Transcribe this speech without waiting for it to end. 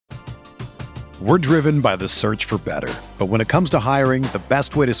We're driven by the search for better. But when it comes to hiring, the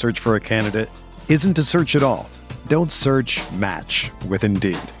best way to search for a candidate isn't to search at all. Don't search, match with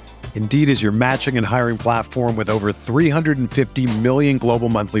Indeed. Indeed is your matching and hiring platform with over 350 million global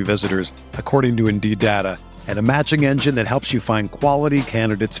monthly visitors, according to Indeed data, and a matching engine that helps you find quality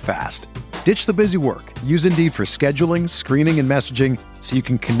candidates fast. Ditch the busy work. Use Indeed for scheduling, screening, and messaging so you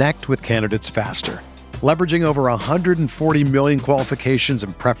can connect with candidates faster. Leveraging over 140 million qualifications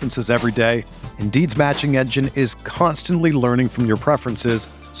and preferences every day, Indeed's matching engine is constantly learning from your preferences,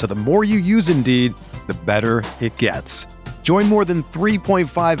 so the more you use Indeed, the better it gets. Join more than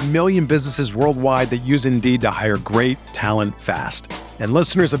 3.5 million businesses worldwide that use Indeed to hire great talent fast. And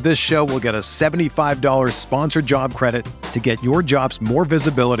listeners of this show will get a $75 sponsored job credit to get your jobs more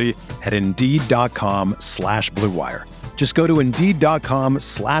visibility at Indeed.com/Blue Wire. Just go to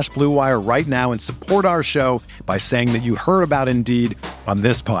Indeed.com/Blue Wire right now and support our show by saying that you heard about Indeed on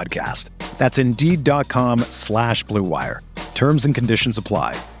this podcast. That's Indeed.com/Blue Wire. Terms and conditions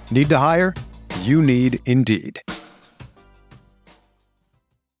apply. Need to hire? You need Indeed.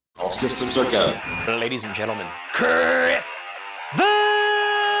 All systems are go. Ladies and gentlemen, Chris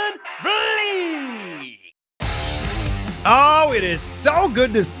Van Vliet. Oh, it is so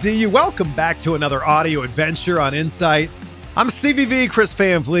good to see you. Welcome back to another audio adventure on Insight. I'm CVV, Chris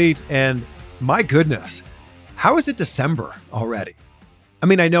Van Vliet, and my goodness, how is it December already? I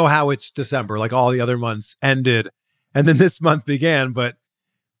mean, I know how it's December, like all the other months ended, and then this month began, but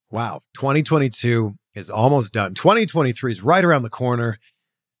wow, 2022 is almost done. 2023 is right around the corner.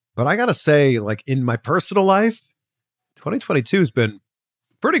 But I got to say, like in my personal life, 2022 has been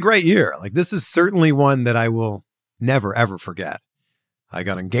a pretty great year. Like this is certainly one that I will never, ever forget. I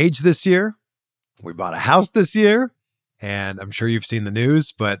got engaged this year. We bought a house this year. And I'm sure you've seen the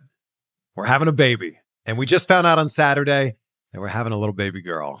news, but we're having a baby. And we just found out on Saturday that we're having a little baby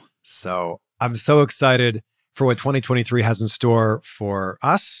girl. So I'm so excited for what 2023 has in store for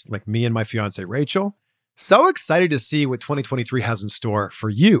us, like me and my fiance, Rachel. So excited to see what 2023 has in store for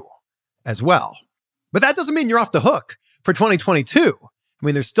you as well. But that doesn't mean you're off the hook for 2022. I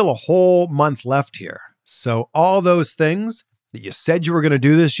mean, there's still a whole month left here. So all those things that you said you were going to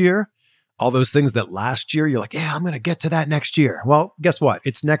do this year, all those things that last year, you're like, yeah, I'm going to get to that next year. Well, guess what?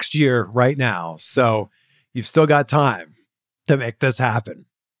 It's next year right now. So you've still got time to make this happen.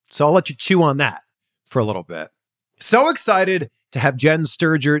 So I'll let you chew on that for a little bit. So excited to have Jen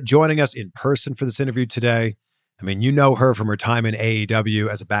Sturger joining us in person for this interview today. I mean, you know her from her time in AEW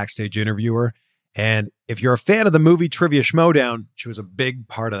as a backstage interviewer. And if you're a fan of the movie Trivia Schmodown, she was a big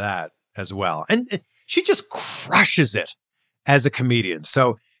part of that as well. And she just crushes it as a comedian.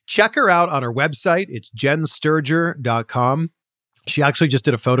 So check her out on her website. It's jensturger.com. She actually just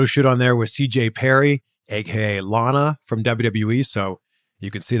did a photo shoot on there with CJ Perry, aka Lana from WWE. So you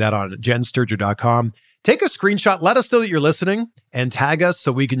can see that on jensturger.com. Take a screenshot. Let us know that you're listening and tag us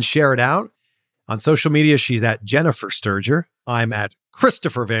so we can share it out. On social media, she's at Jennifer Sturger. I'm at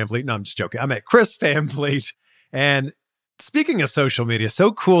Christopher Van Vliet. No, I'm just joking. I'm at Chris Van Vliet. And speaking of social media,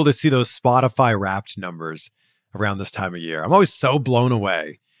 so cool to see those Spotify Wrapped numbers around this time of year. I'm always so blown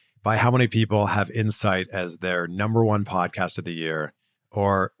away by how many people have Insight as their number one podcast of the year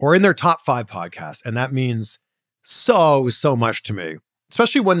or in their top 5 podcasts. And that means so much to me,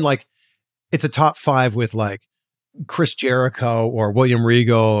 especially when like it's a top 5 with like Chris Jericho or William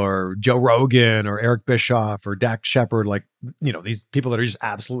Regal or Joe Rogan or Eric Bischoff or Dak Shepard, like, you know, these people that are just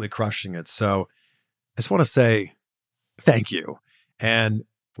absolutely crushing it. So I just want to say thank you. And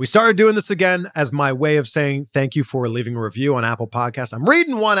we started doing this again as my way of saying thank you for leaving a review on Apple Podcasts. I'm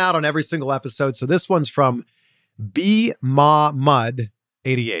reading one out on every single episode. So this one's from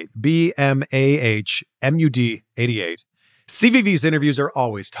BMahMud88, BMAHMUD 88. CVV's interviews are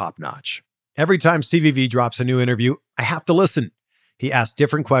always top notch. Every time CVV drops a new interview, I have to listen. He asks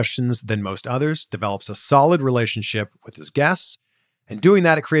different questions than most others, develops a solid relationship with his guests, and doing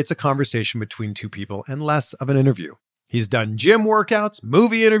that, it creates a conversation between two people and less of an interview. He's done gym workouts,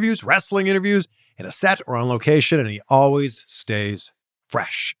 movie interviews, wrestling interviews, in a set or on location, and he always stays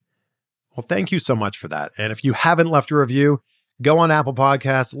fresh. Well, thank you so much for that. And if you haven't left a review, go on Apple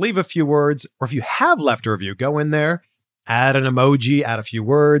Podcasts, leave a few words, or if you have left a review, go in there, add an emoji, add a few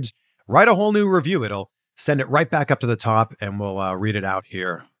words, write a whole new review. It'll send it right back up to the top and we'll read it out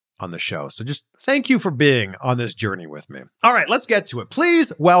here on the show. So just thank you for being on this journey with me. All right, let's get to it.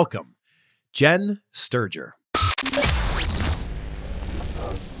 Please welcome Jen Sturger.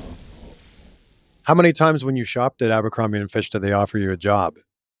 How many times when you shopped at Abercrombie & Fitch did they offer you a job?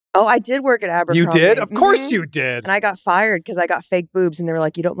 Oh, I did work at Abercrombie. You did? Of course you did. And I got fired because I got fake boobs and they were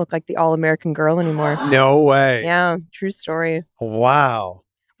like, you don't look like the all-American girl anymore. No way. Yeah, true story. Wow.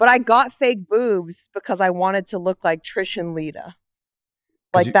 But I got fake boobs because I wanted to look like Trish and Lita.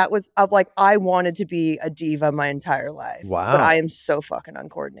 Like that was like I wanted to be a diva my entire life. Wow. But I am so fucking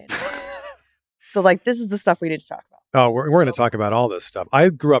uncoordinated. So like this is the stuff we need to talk about. Oh, we're going to talk about all this stuff. I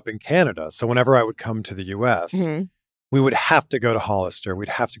grew up in Canada, so whenever I would come to the U.S., we would have to go to Hollister. We'd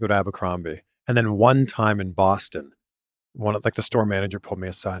have to go to Abercrombie. And then one time in Boston, the store manager pulled me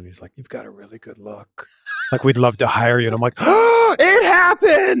aside and he's like, "You've got a really good look. Like, we'd love to hire you." And I'm like, "Oh, it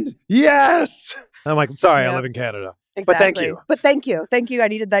happened. Yes." And I'm like, "Sorry, I live in Canada." Exactly. But thank you. But thank you. Thank you. I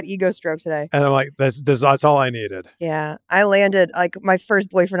needed that ego stroke today. And I'm like, that's all I needed. Yeah. I landed, like, my first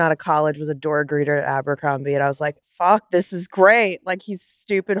boyfriend out of college was a door greeter at Abercrombie. And I was like, fuck, this is great. Like, he's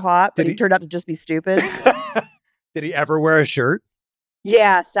stupid hot, but he turned out to just be stupid. Did he ever wear a shirt?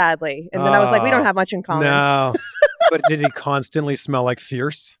 Yeah, sadly. And then I was like, we don't have much in common. No. But did he constantly smell like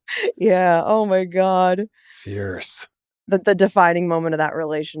fierce? Yeah. Oh, my God. Fierce. The defining moment of that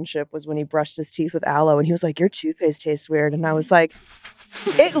relationship was when he brushed his teeth with aloe and he was like, "Your toothpaste tastes weird." And I was like,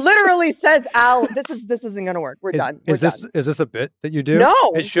 it literally says aloe. This isn't going to work. We're done. Is this a bit that you do? No.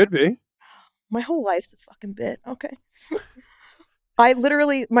 It should be. My whole life's a fucking bit. Okay.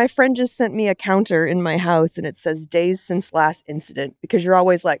 My friend just sent me a counter in my house and it says days since last incident because you're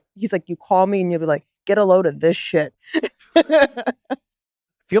always like, he's like, you call me and you'll be like, get a load of this shit. I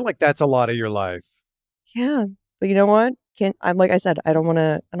feel like that's a lot of your life. Yeah. But you know what? I'm like I said, I don't want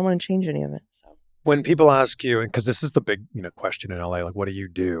to change any of it. So when people ask you, because this is the big, question in LA, like, what do you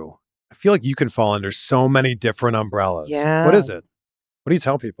do? I feel like you can fall under so many different umbrellas. Yeah. What is it? What do you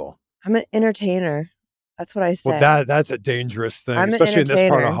tell people? I'm an entertainer. That's what I say. Well, that's a dangerous thing, I'm especially in this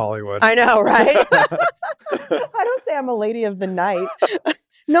part of Hollywood. I know, right? I don't say I'm a lady of the night.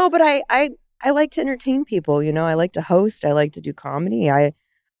 No, but I like to entertain people. I like to host. I like to do comedy. I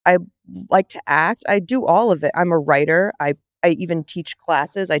like to act. I do all of it. I'm a writer. I even teach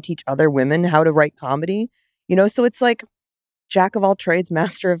classes. I teach other women how to write comedy. So it's like jack of all trades,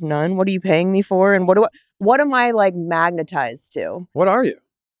 master of none. What are you paying me for? And what am I like magnetized to? What are you?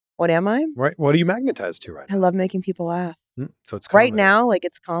 What am I? Right. What are you magnetized to right now? I love making people laugh. So it's comedy. Right now, like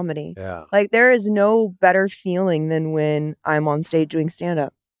it's comedy. Yeah. Like there is no better feeling than when I'm on stage doing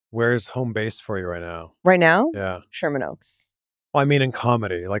stand-up. Where's home base for you right now? Right now? Yeah. Sherman Oaks. Well, I mean, in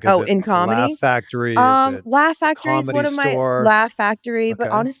comedy, like, is it in comedy? Laugh Factory? Laugh Factory is one of my Laugh Factory. But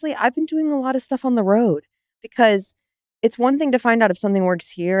honestly, I've been doing a lot of stuff on the road because it's one thing to find out if something works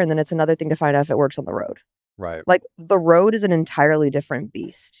here, and then it's another thing to find out if it works on the road. Right. Like the road is an entirely different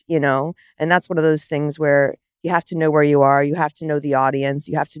beast, and that's one of those things where you have to know where you are. You have to know the audience.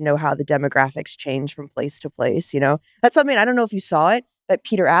 You have to know how the demographics change from place to place. That's something, I don't know if you saw it, that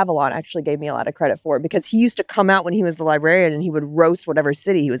Peter Avalon actually gave me a lot of credit for because he used to come out when he was the librarian and he would roast whatever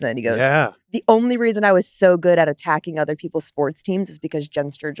city he was in. He goes, yeah. The only reason I was so good at attacking other people's sports teams is because Jen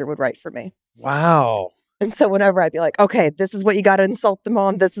Sturger would write for me. Wow. And so whenever I'd be like, okay, this is what you got to insult them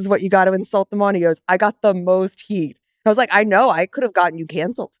on. This is what you got to insult them on. He goes, I got the most heat. And I was like, I know, I could have gotten you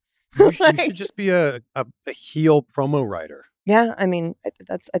canceled. You should just be a heel promo writer. Yeah, I mean,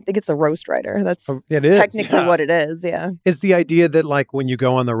 I think it's a roast writer. That's it is, technically what it is, yeah. Is the idea that like when you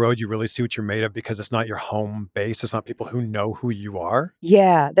go on the road, you really see what you're made of because it's not your home base. It's not people who know who you are.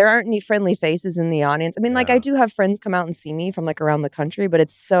 Yeah, there aren't any friendly faces in the audience. I mean, like I do have friends come out and see me from like around the country, but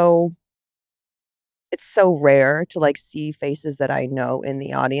it's so rare to like see faces that I know in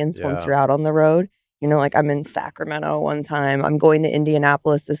the audience once you're out on the road. Like I'm in Sacramento one time. I'm going to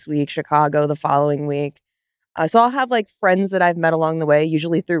Indianapolis this week, Chicago the following week. So I'll have like friends that I've met along the way,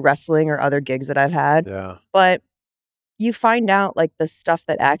 usually through wrestling or other gigs that I've had. Yeah. But you find out like the stuff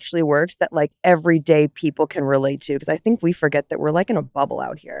that actually works that like everyday people can relate to. Because I think we forget that we're like in a bubble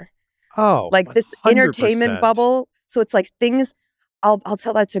out here. Oh, like this 100%. Entertainment bubble. So it's like things, I'll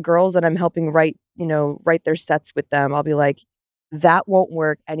tell that to girls that I'm helping write their sets with them. I'll be like, that won't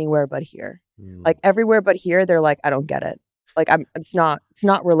work anywhere but here. Like everywhere but here, they're like, I don't get it. Like it's not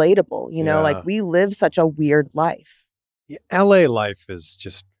relatable, like we live such a weird life. Yeah, LA life is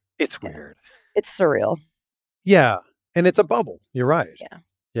just, it's weird. It's surreal. Yeah. And it's a bubble. You're right. Yeah.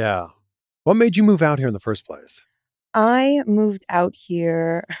 Yeah. What made you move out here in the first place? I moved out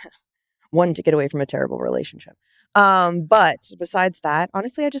here, one, to get away from a terrible relationship. But besides that,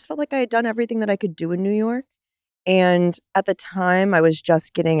 honestly, I just felt like I had done everything that I could do in New York. And at the time, I was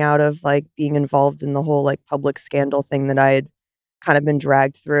just getting out of like being involved in the whole like public scandal thing that I had kind of been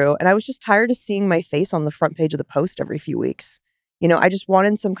dragged through. And I was just tired of seeing my face on the front page of the Post every few weeks. I just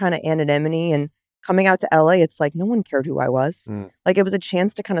wanted some kind of anonymity. And coming out to LA, it's like no one cared who I was. Like it was a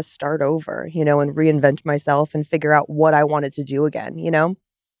chance to kind of start over, and reinvent myself and figure out what I wanted to do again,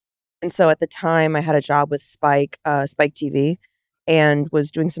 And so at the time, I had a job with Spike TV. and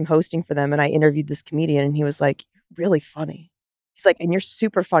was doing some hosting for them. And I interviewed this comedian and he was like, really funny. He's like, and you're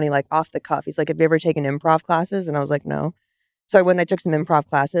super funny, like off the cuff. He's like, have you ever taken improv classes? And I was like, no. So I went and I took some improv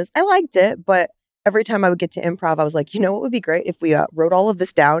classes. I liked it, but every time I would get to improv, I was like, you know what would be great if we wrote all of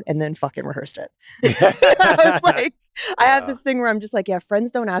this down and then fucking rehearsed it. I was like, I have this thing where I'm just like, yeah,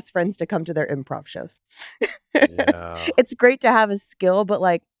 friends don't ask friends to come to their improv shows. It's great to have a skill, but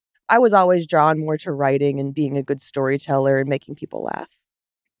like I was always drawn more to writing and being a good storyteller and making people laugh.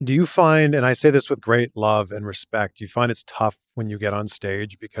 Do you find, and I say this with great love and respect, do you find it's tough when you get on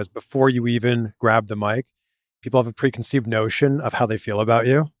stage because before you even grab the mic, people have a preconceived notion of how they feel about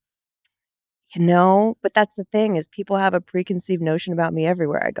you? You know, but that's the thing is people have a preconceived notion about me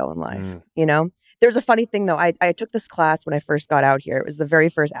everywhere I go in life. You know, there's a funny thing though. I took this class when I first got out here. It was the very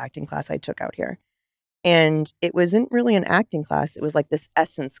first acting class I took out here. And it wasn't really an acting class. It was like this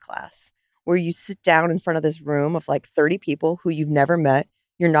essence class where you sit down in front of this room of like 30 people who you've never met.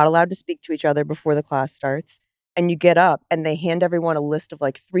 You're not allowed to speak to each other before the class starts. And you get up and they hand everyone a list of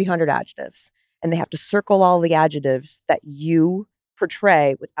like 300 adjectives. And they have to circle all the adjectives that you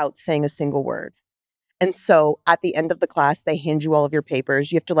portray without saying a single word. And so at the end of the class, they hand you all of your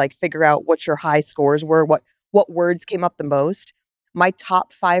papers. You have to like figure out what your high scores were, what words came up the most. My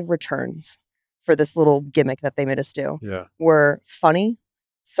top 5 returns for this little gimmick that they made us do were funny,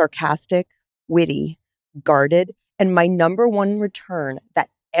 sarcastic, witty, guarded. And my number 1 return that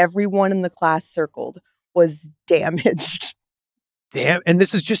everyone in the class circled was damaged. Damn. And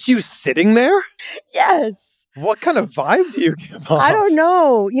this is just you sitting there? Yes. What kind of vibe do you give off? I don't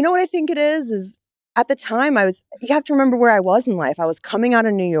know. You know what I think it is at the time you have to remember where I was in life. I was coming out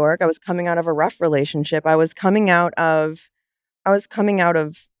of New York. I was coming out of a rough relationship. I was coming out of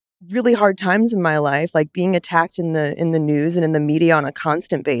really hard times in my life, like being attacked in the news and in the media on a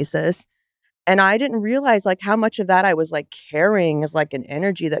constant basis. And I didn't realize like how much of that I was like carrying as like an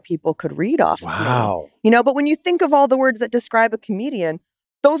energy that people could read off of me. You know, but when you think of all the words that describe a comedian,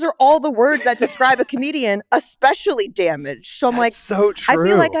 those are all the words that describe a comedian, especially damaged. So I'm like, so true. I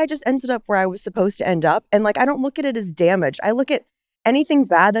feel like I just ended up where I was supposed to end up. And like, I don't look at it as damage. I look at anything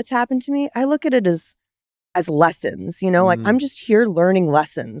bad that's happened to me. I look at it as lessons, you know, like I'm just here learning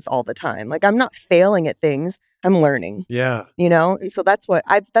lessons all the time. Like I'm not failing at things. I'm learning. Yeah. You know? And so that's where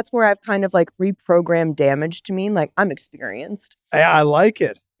I've kind of like reprogrammed damage to mean like I'm experienced. I like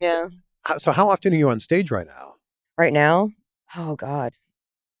it. Yeah. So how often are you on stage right now? Right now? Oh God.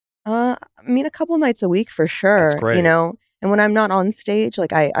 I mean, a couple nights a week for sure. That's great. You know, and when I'm not on stage,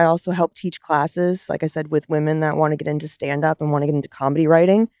 like I also help teach classes, like I said, with women that want to get into stand-up and want to get into comedy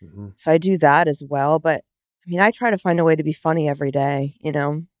writing. So I do that as well. But I mean, I try to find a way to be funny every day, you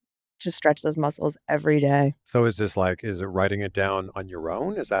know, to stretch those muscles every day. So is it writing it down on your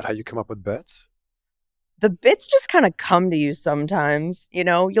own? Is that how you come up with bits? The bits just kind of come to you sometimes, you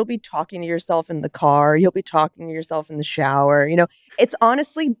know, you'll be talking to yourself in the car, you'll be talking to yourself in the shower, you know, it's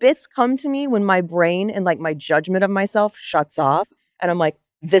honestly, bits come to me when my brain and like my judgment of myself shuts off and I'm like,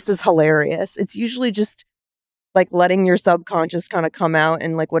 this is hilarious. It's usually just like letting your subconscious kind of come out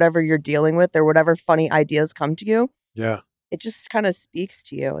and like whatever you're dealing with or whatever funny ideas come to you. Yeah. It just kind of speaks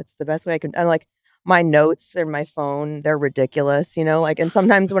to you. It's the best way I can, and like my notes or my phone, they're ridiculous, you know, like, and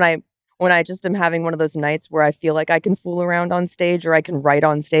sometimes when I just am having one of those nights where I feel like I can fool around on stage or I can write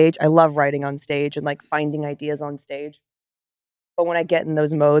on stage. I love writing on stage and like finding ideas on stage. But when I get in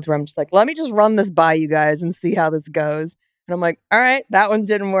those modes where I'm just like, let me just run this by you guys and see how this goes. And I'm like, all right, that one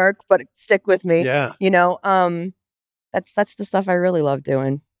didn't work, but stick with me. Yeah. You know, that's the stuff I really love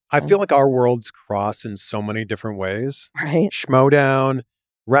doing. I feel like our worlds cross in so many different ways. Right. Schmodown,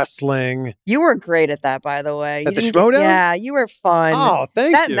 wrestling. You were great at that, by the way. At the Schmodown? Yeah, you were fun. Oh, thank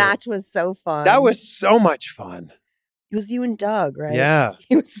you. That match was so fun. That was so much fun. It was you and Doug, right? Yeah.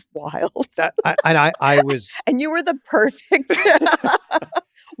 It was wild. I was. And you were the perfect.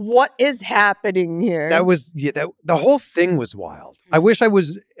 What is happening here? The whole thing was wild. I wish I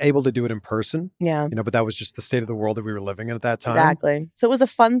was able to do it in person. Yeah. You know, but that was just the state of the world that we were living in at that time. Exactly. So it was a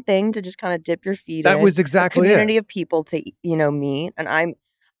fun thing to just kind of dip your feet in. That was exactly a community of people to, you know, meet. And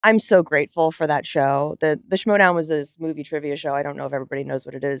I'm so grateful for that show. The Schmodown was this movie trivia show. I don't know if everybody knows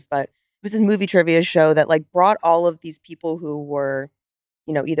what it is, but it was this movie trivia show that like brought all of these people who were,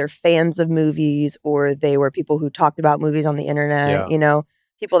 you know, either fans of movies or they were people who talked about movies on the internet, you know,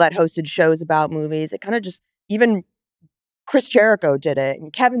 people that hosted shows about movies. It kind of just, even Chris Jericho did it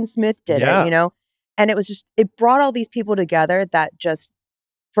and Kevin Smith did it, you know, and it was just, it brought all these people together that just,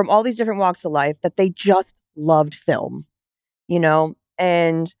 from all these different walks of life, that they just loved film, you know,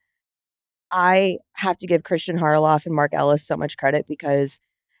 and I have to give Christian Harloff and Mark Ellis so much credit because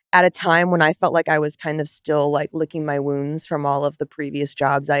at a time when I felt like I was kind of still like licking my wounds from all of the previous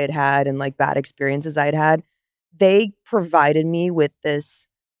jobs I had had and like bad experiences I'd had. They provided me with this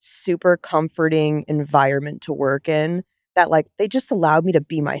super comforting environment to work in that like they just allowed me to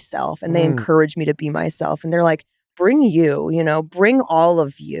be myself and they encouraged me to be myself. And they're like, bring bring all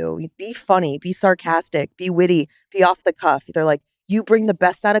of you. Be funny, be sarcastic, be witty, be off the cuff. They're like, you bring the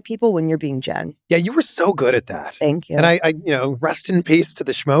best out of people when you're being Jen. Yeah, you were so good at that. Thank you. And I rest in peace to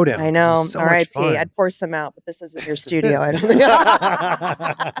the Schmodown. I know. It was so much R.I.P. fun. I'd pour some out, but this isn't your studio. I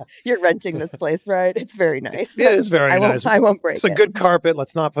don't think. You're renting this place, right? It's very nice. It is very nice. I won't break It's a good carpet.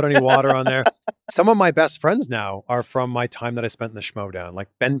 Let's not put any water on there. Some of my best friends now are from my time that I spent in the Schmodown. Like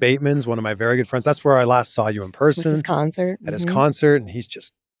Ben Bateman's one of my very good friends. That's where I last saw you in person. This is concert. At his concert. And he's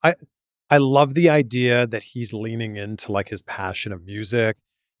just, I love the idea that he's leaning into like his passion of music.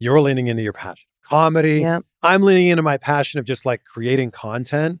 You're leaning into your passion of comedy. Yep. I'm leaning into my passion of just like creating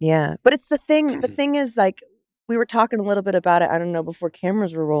content. Yeah. But it's the thing. The thing is like, we were talking a little bit about it, I don't know, before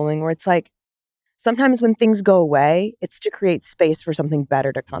cameras were rolling, where it's like, sometimes when things go away, it's to create space for something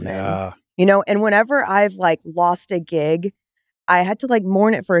better to come in. And whenever I've like lost a gig, I had to like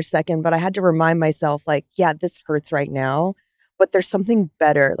mourn it for a second, but I had to remind myself like, yeah, this hurts right now, but there's something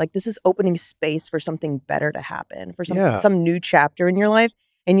better. Like this is opening space for something better to happen, for some new chapter in your life.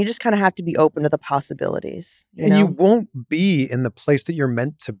 And you just kind of have to be open to the possibilities. You won't be in the place that you're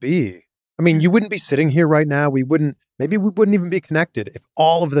meant to be. I mean, you wouldn't be sitting here right now. Maybe we wouldn't even be connected if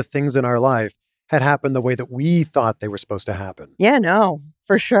all of the things in our life had happened the way that we thought they were supposed to happen. Yeah, no,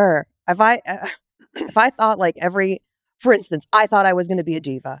 for sure. If I thought like for instance, I thought I was going to be a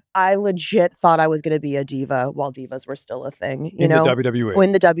diva. I legit thought I was going to be a diva while divas were still a thing. In the WWE.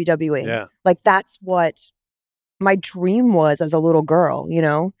 In the WWE. Yeah. Like that's what my dream was as a little girl,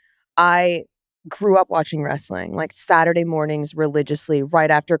 I grew up watching wrestling, like Saturday mornings religiously. Right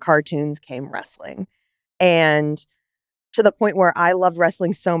after cartoons came wrestling. And to the point where I loved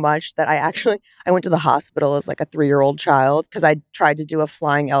wrestling so much that I went to the hospital as like a 3-year-old child because I tried to do a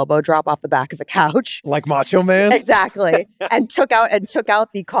flying elbow drop off the back of a couch. Like Macho Man? Exactly. and took out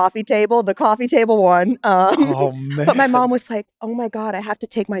the coffee table. The coffee table won. Oh, man. But my mom was like, oh my God, I have to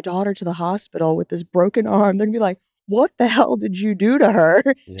take my daughter to the hospital with this broken arm. They're going to be like, what the hell did you do to her?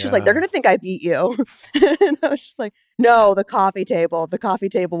 Yeah. She was like, they're going to think I beat you. And I was just like, no, the coffee table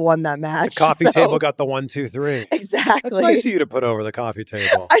won that match. The coffee table got the 1, 2, 3. Exactly. That's nice of you to put over the coffee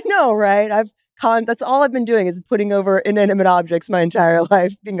table. I know, right? That's all I've been doing is putting over inanimate objects my entire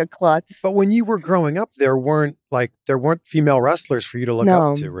life, being a klutz. But when you were growing up, there weren't female wrestlers for you to look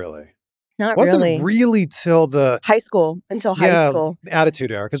up to, really. Not it wasn't really till the high school, high school. The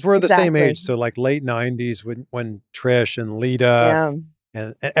Attitude Era, because we're the same age. So like late 90s when Trish and Lita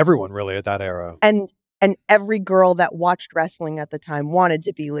and everyone really at that era. And every girl that watched wrestling at the time wanted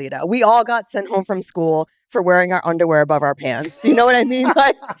to be Lita. We all got sent home from school for wearing our underwear above our pants. You know what I mean?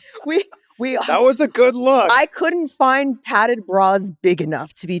 Like we that was a good look. I couldn't find padded bras big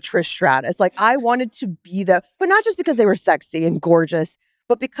enough to be Trish Stratus. Like I wanted to be but not just because they were sexy and gorgeous,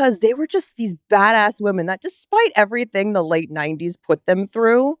 but because they were just these badass women that despite everything the late 90s put them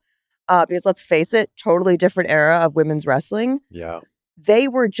through, because let's face it, totally different era of women's wrestling. Yeah. They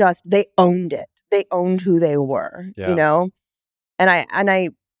owned it. They owned who they were, And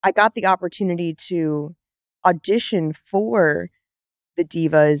I got the opportunity to audition for the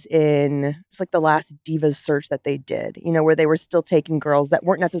divas it's like the last divas search that they did, where they were still taking girls that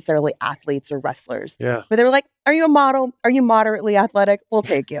weren't necessarily athletes or wrestlers. Yeah. Where they were like, are you a model? Are you moderately athletic? We'll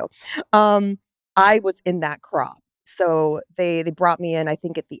take you. I was in that crop. So they brought me in, I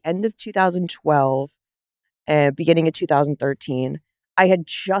think at the end of 2012 and beginning of 2013. I had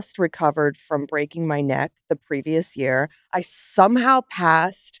just recovered from breaking my neck the previous year. I somehow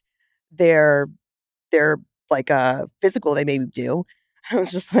passed their like physical they made me do. I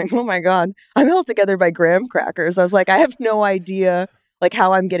was just like, oh my God, I'm held together by graham crackers. I was like, I have no idea like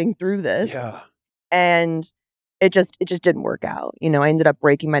how I'm getting through this. Yeah. And it just didn't work out. I ended up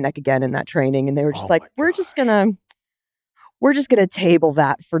breaking my neck again in that training, and they were just like, we're just gonna table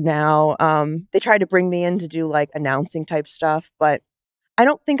that for now. They tried to bring me in to do like announcing type stuff, but I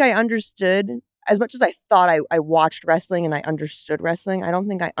don't think I understood as much as I thought I watched wrestling and I understood wrestling. I don't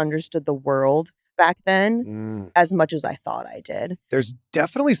think I understood the world back then as much as I thought I did. There's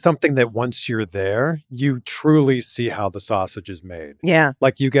definitely something that once you're there, you truly see how the sausage is made. Yeah.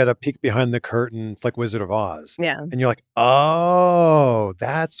 Like you get a peek behind the curtain. It's like Wizard of Oz. Yeah. And you're like, oh,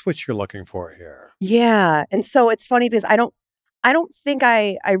 that's what you're looking for here. Yeah. And so it's funny because I don't think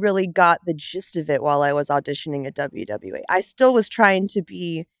I really got the gist of it while I was auditioning at WWE. I still was trying to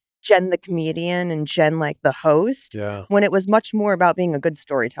be Jen the comedian and Jen like the host, Yeah. when it was much more about being a good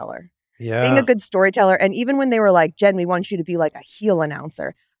storyteller. Yeah. Being a good storyteller. And even when they were like, Jen, we want you to be like a heel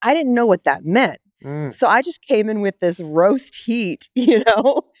announcer, I didn't know what that meant. Mm. So I just came in with this roast heat,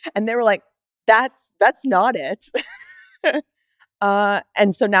 and they were like, that's not it.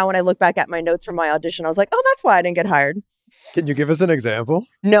 And so now when I look back at my notes from my audition, I was like, oh, that's why I didn't get hired. Can you give us an example?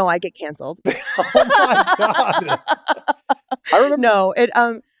 No, I get canceled. Oh my God. I remember. No,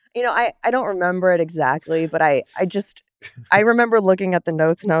 I don't remember it exactly, but I remember looking at the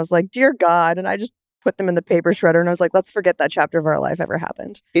notes and I was like, dear God. And I just put them in the paper shredder and I was like, let's forget that chapter of our life ever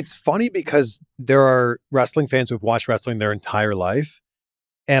happened. It's funny because there are wrestling fans who've watched wrestling their entire life.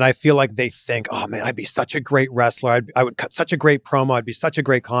 And I feel like they think, oh man, I'd be such a great wrestler. I would cut such a great promo. I'd be such a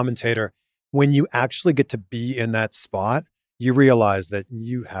great commentator. When you actually get to be in that spot, you realize that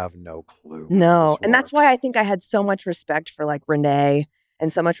you have no clue. No. And that's why I think I had so much respect for like Renee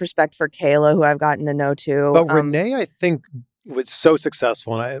and so much respect for Kayla, who I've gotten to know too. But Renee, I think, was so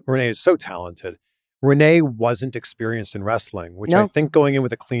successful. And Renee is so talented. Renee wasn't experienced in wrestling, which I think going in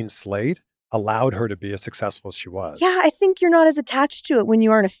with a clean slate allowed her to be as successful as she was. Yeah, I think you're not as attached to it when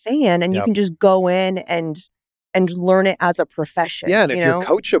you aren't a fan and you can just go in and learn it as a profession. Yeah, and if you're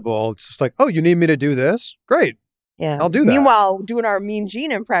coachable, it's just like, oh, you need me to do this? Great. Yeah. I'll do that. Meanwhile, doing our Mean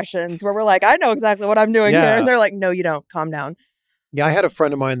Gene impressions where we're like, I know exactly what I'm doing here. And they're like, no, you don't. Calm down. Yeah, I had a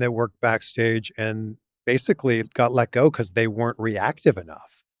friend of mine that worked backstage and basically got let go because they weren't reactive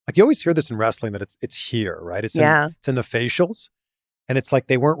enough. Like you always hear this in wrestling that it's here, right? It's in the facials. And it's like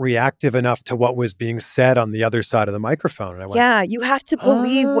they weren't reactive enough to what was being said on the other side of the microphone. And I went, you have to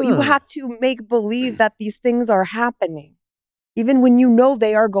believe you have to make believe that these things are happening. Even when you know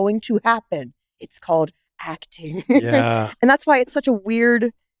they are going to happen. It's called acting. Yeah. And that's why it's such a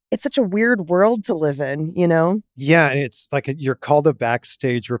weird world to live in, Yeah, and it's like you're called a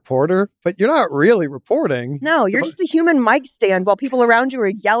backstage reporter, but you're not really reporting. No, you're just a human mic stand while people around you are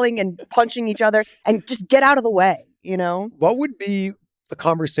yelling and punching each other and just get out of the way, What would be the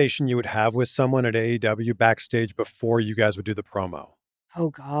conversation you would have with someone at AEW backstage before you guys would do the promo? Oh,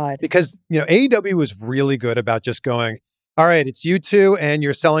 God. Because, AEW was really good about just going, all right, it's you two and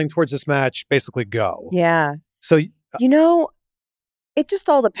you're selling towards this match, basically go. Yeah. So, it just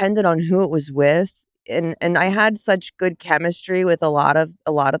all depended on who it was with. And I had such good chemistry with a lot of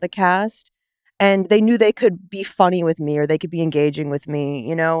the cast. And they knew they could be funny with me or they could be engaging with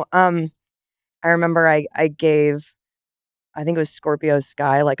me, I remember I gave, I think it was Scorpio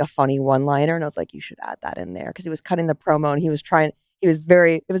Sky, like a funny one-liner. And I was like, you should add that in there. Because he was cutting the promo and it was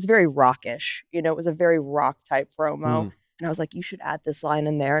very rockish. It was a very rock type promo. And I was like, you should add this line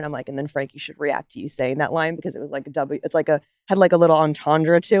in there. And I'm like, and then Frankie should react to you saying that line because it was like had like a little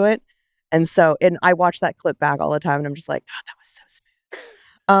entendre to it. And so, and I watch that clip back all the time and I'm just like, God, that was so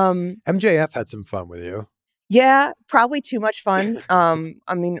smooth. MJF had some fun with you. Yeah, probably too much fun.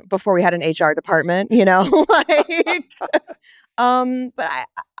 I mean, before we had an HR department, but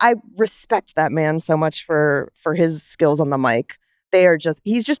I respect that man so much for his skills on the mic.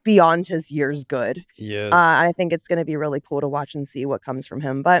 He's just beyond his years good. He is. I think it's going to be really cool to watch and see what comes from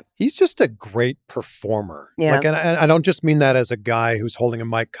him. But he's just a great performer. Yeah. And I don't just mean that as a guy who's holding a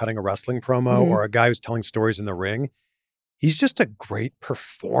mic, cutting a wrestling promo or a guy who's telling stories in the ring. He's just a great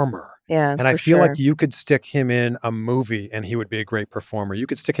performer. Yeah. And I feel like you could stick him in a movie and he would be a great performer. You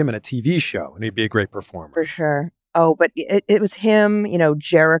could stick him in a TV show and he'd be a great performer. For sure. Oh, but it was him,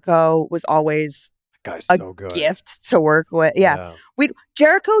 Jericho was always Guy's a so good. gift to work with. Yeah.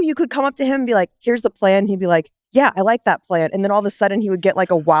 Jericho, you could come up to him and be like, here's the plan. He'd be like, yeah, I like that plan. And then all of a sudden he would get like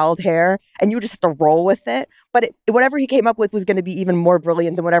a wild hair and you would just have to roll with it. But whatever he came up with was going to be even more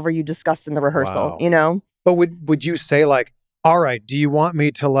brilliant than whatever you discussed in the rehearsal, But would you say like, all right, do you want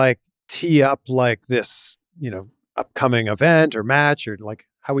me to like tee up like this, upcoming event or match or like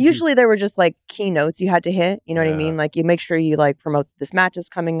how would Usually there were just like keynotes you had to hit. You know what I mean? Yeah. Like you make sure you like promote this match is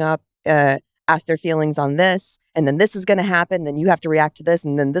coming up, ask their feelings on this, and then this is going to happen. Then you have to react to this,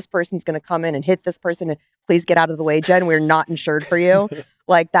 and then this person's going to come in and hit this person. And please get out of the way, Jen. We're not insured for you,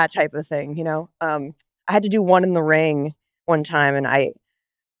 like that type of thing. I had to do one in the ring one time,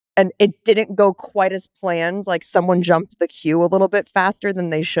 and it didn't go quite as planned. Like someone jumped the queue a little bit faster than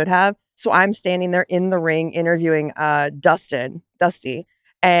they should have. So I'm standing there in the ring interviewing Dusty,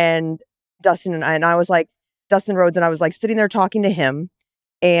 and Dustin and I was like Dustin Rhodes, and I was like sitting there talking to him,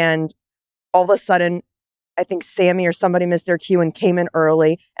 and all of a sudden, I think Sammy or somebody missed their cue and came in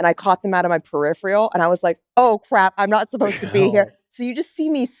early, and I caught them out of my peripheral, and I was like, oh crap, I'm not supposed to be here. So you just see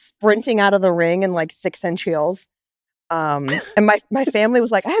me sprinting out of the ring in like 6-inch heels. And my family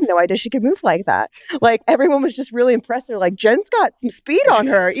was like, I had no idea she could move like that. Like everyone was just really impressed. They're like, Jen's got some speed on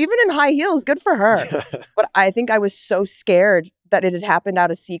her, even in high heels. Good for her. But I think I was so scared that it had happened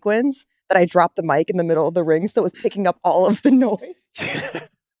out of sequence that I dropped the mic in the middle of the ring, so it was picking up all of the noise.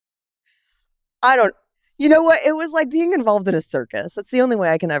 You know what? It was like being involved in a circus. That's the only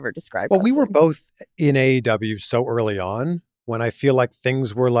way I can ever describe it. Well, we were both in AEW so early on when I feel like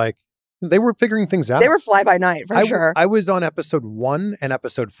things were like, they were figuring things out. They were fly by night for sure. I was on episode 1 and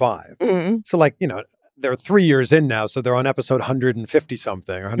episode 5. Mm-hmm. So like, they're 3 years in now. So they're on episode 150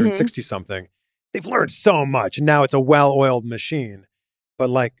 something or 160 something. They've learned so much. And now it's a well-oiled machine. But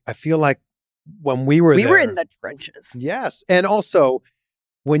like, I feel like when we were were in the trenches. Yes. And also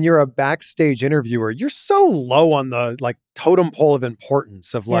when you're a backstage interviewer, you're so low on the like totem pole of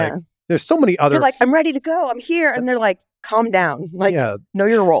importance of like, there's so many other. You're like, I'm ready to go. I'm here. And they're like, calm down. Like, know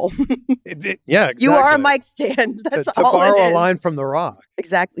your role. Exactly. You are a mic stand. That's to all borrow it is. a line from The Rock.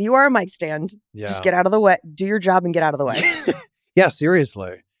 Exactly. You are a mic stand. Yeah. Just get out of the way. Do your job and get out of the way. Yeah,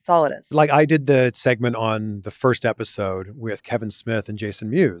 seriously. That's all it is. Like I did the segment on the first episode with Kevin Smith and Jason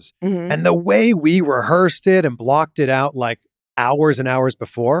Mewes. Mm-hmm. And the way we rehearsed it and blocked it out like hours and hours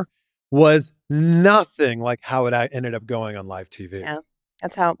before was nothing like how it ended up going on live TV. Yeah.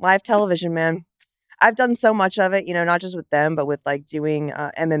 That's how live television, man. I've done so much of it, not just with them, but with like doing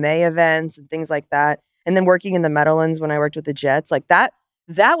MMA events and things like that. And then working in the Meadowlands when I worked with the Jets, like that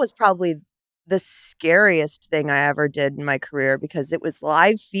was probably the scariest thing I ever did in my career because it was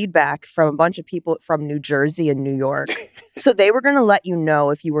live feedback from a bunch of people from New Jersey and New York. So they were going to let you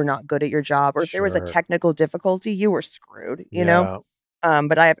know if you were not good at your job or if there was a technical difficulty, you were screwed, you know?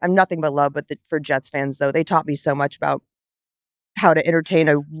 But I'm nothing but love for Jets fans, though. They taught me so much about how to entertain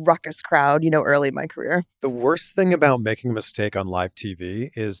a ruckus crowd, early in my career. The worst thing about making a mistake on live TV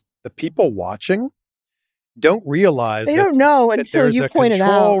is the people watching don't realize they don't know until you point it out. There's a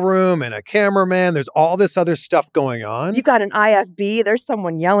control room and a cameraman. There's all this other stuff going on. You got an IFB. There's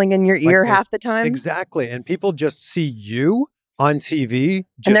someone yelling in your ear half the time. Exactly. And people just see you on TV.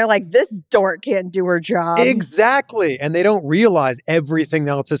 And they're like, this dork can't do her job. Exactly. And they don't realize everything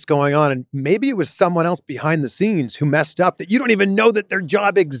else that's going on. And maybe it was someone else behind the scenes who messed up that you don't even know that their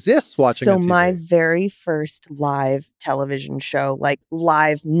job exists watching So on TV. My very first live television show, like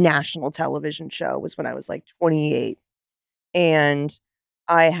live national television show, was when I was like 28. And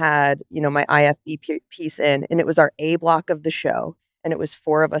I had, my IFB piece in, and it was our A block of the show. And it was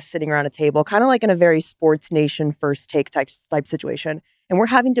 4 of us sitting around a table, kind of like in a very Sports Nation first take type situation. And we're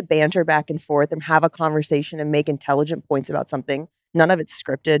having to banter back and forth and have a conversation and make intelligent points about something. None of it's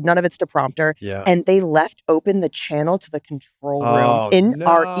scripted. None of it's to prompter. Yeah. And they left open the channel to the control room in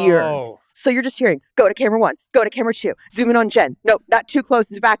our ear. So you're just hearing, go to camera 1, go to camera 2, zoom in on Jen. Nope, not too close.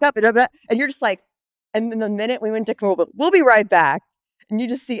 It's back up. And you're just like, and then the minute we went to commercial, we'll be right back. And you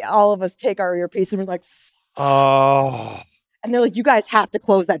just see all of us take our earpiece and we're like, oh. And they're like, you guys have to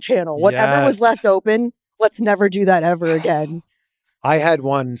close that channel. Whatever was left open, let's never do that ever again. I had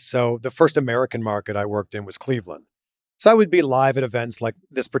one. So the first American market I worked in was Cleveland. So I would be live at events like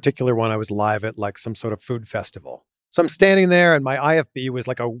this particular one. I was live at like some sort of food festival. So I'm standing there and my IFB was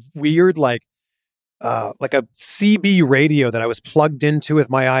like a weird, like a CB radio that I was plugged into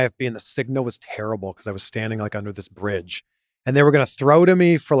with my IFB, and the signal was terrible because I was standing like under this bridge. And they were going to throw to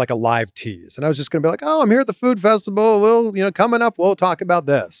me for like a live tease. And I was just going to be like, oh, I'm here at the food festival. We'll, coming up, we'll talk about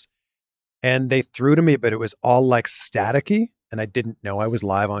this. And they threw to me, but it was all like staticky. And I didn't know I was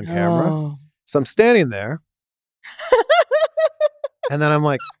live on camera. Oh. So I'm standing there. And then I'm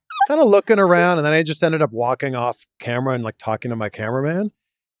like kind of looking around. And then I just ended up walking off camera and like talking to my cameraman.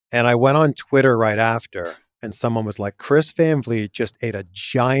 And I went on Twitter right after. And someone was like, Chris Van Vliet just ate a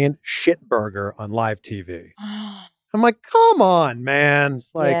giant shit burger on live TV. I'm like, come on, man.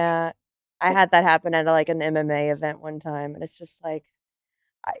 Like, yeah, I had that happen at like an MMA event one time. And it's just like,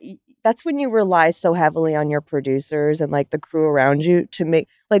 that's when you rely so heavily on your producers and like the crew around you to make,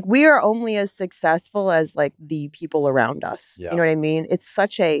 like, we are only as successful as like the people around us. Yeah. You know what I mean? It's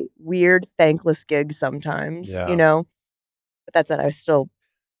such a weird, thankless gig sometimes, Yeah. But that's it. I still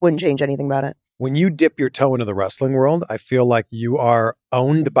wouldn't change anything about it. When you dip your toe into the wrestling world, I feel like you are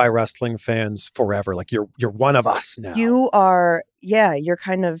owned by wrestling fans forever. Like you're one of us now. You are, you're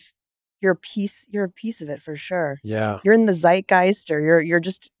kind of, you're a piece of it for sure. Yeah. You're in the zeitgeist, or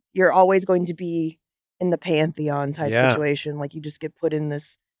you're always going to be in the pantheon type situation. Like you just get put in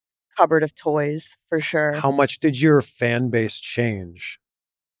this cupboard of toys for sure. How much did your fan base change?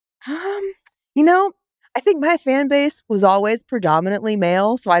 I think my fan base was always predominantly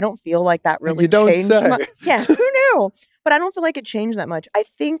male, so I don't feel like that really You don't changed say. much. Yeah, who knew? But I don't feel like it changed that much. I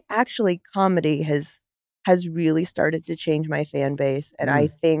think actually comedy has has really started to change my fan base. And I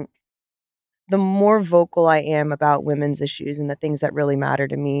think the more vocal I am about women's issues and the things that really matter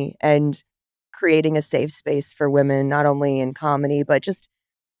to me, and creating a safe space for women, not only in comedy, but just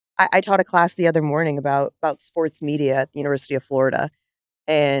I taught a class the other morning about sports media at the University of Florida.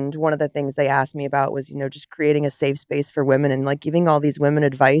 And one of the things they asked me about was, just creating a safe space for women and like giving all these women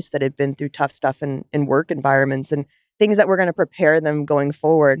advice that had been through tough stuff in work environments and things that were going to prepare them going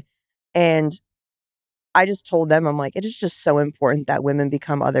forward. And I just told them, I'm like, it is just so important that women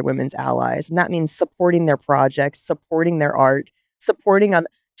become other women's allies. And that means supporting their projects, supporting their art,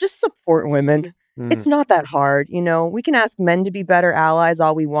 just support women. It's not that hard. We can ask men to be better allies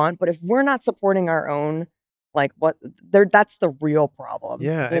all we want, but if we're not supporting our own, that's the real problem.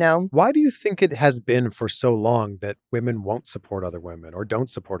 Yeah. Why do you think it has been for so long that women won't support other women or don't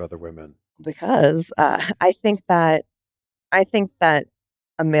support other women? Because I think that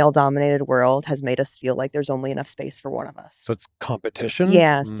a male-dominated world has made us feel like there's only enough space for one of us. So it's competition?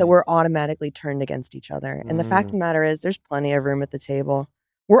 Yeah, so we're automatically turned against each other. And the fact of the matter is there's plenty of room at the table.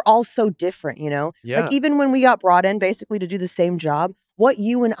 We're all so different, Yeah. Like even when we got brought in basically to do the same job, what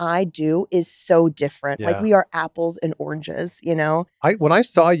you and I do is so different. Yeah. Like we are apples and oranges, When I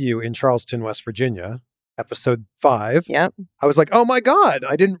saw you in Charleston, West Virginia, episode 5, Yep. I was like, oh my God,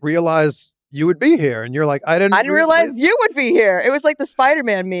 I didn't realize you would be here. And you're like, I didn't realize you would be here. It was like the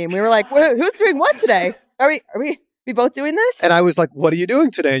Spider-Man meme. We were like, who's doing what today? Are we both doing this? And I was like, what are you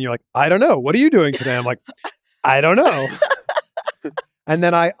doing today? And you're like, I don't know. What are you doing today? I'm like, I don't know. And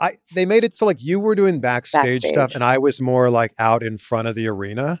then they made it so like you were doing backstage stuff and I was more like out in front of the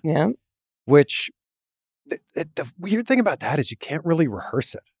arena. Yeah. Which the weird thing about that is you can't really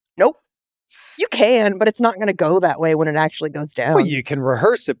rehearse it. Nope. You can, but it's not going to go that way when it actually goes down. Well, you can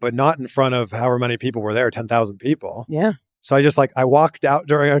rehearse it, but not in front of however many people were there, 10,000 people. Yeah. So I walked out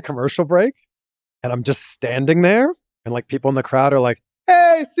during a commercial break and I'm just standing there and like people in the crowd are like,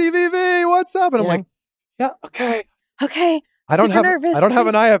 hey, CVV, what's up? And I'm like, yeah, okay. Okay. I don't have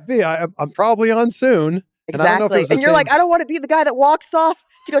an IFB. I'm probably on soon. Exactly. And you're like, I don't want to be the guy that walks off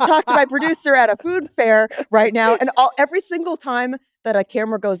to go talk to my producer at a food fair right now. And every single time that a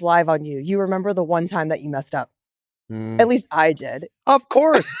camera goes live on you, you remember the one time that you messed up. At least I did. Of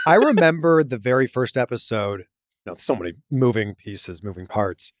course. I remember the very first episode. So many moving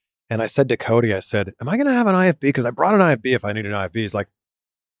parts. And I said to Cody, I said, am I going to have an IFB? Because I brought an IFB if I need an IFB. He's like,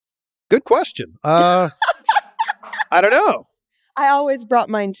 good question. I don't know. I always brought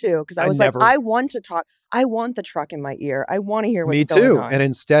mine too because I was like, I want to talk. I want the truck in my ear. I want to hear what's going on. Me too. And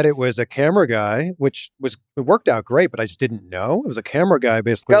instead it was a camera guy, it worked out great, but I just didn't know. It was a camera guy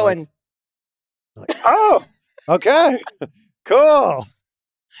basically going. Like, oh, okay, cool.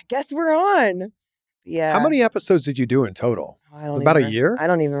 I guess we're on. Yeah. How many episodes did you do in total? About a year? I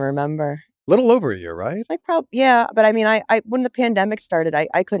don't even remember. A little over a year, right? Like probably, yeah. But I mean, I when the pandemic started,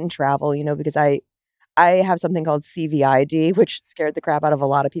 I couldn't travel, because I have something called CVID, which scared the crap out of a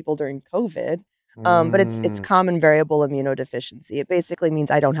lot of people during COVID. But it's common variable immunodeficiency. It basically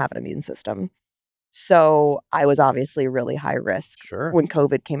means I don't have an immune system. So I was obviously really high risk when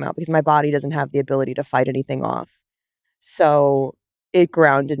COVID came out because my body doesn't have the ability to fight anything off. So it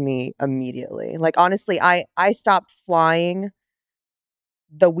grounded me immediately. Like, honestly, I stopped flying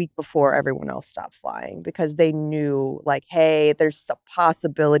the week before everyone else stopped flying because they knew like, hey, there's a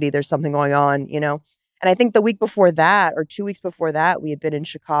possibility there's something going on, And I think the week before that or 2 weeks before that, we had been in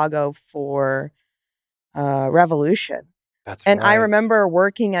Chicago for Revolution. That's and right. I remember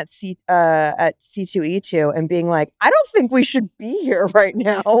working at C2E2 and being like, I don't think we should be here right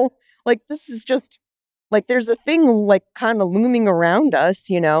now. Like, this is just like, there's a thing like kind of looming around us,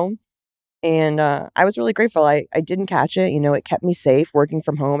 And I was really grateful. I didn't catch it. It kept me safe working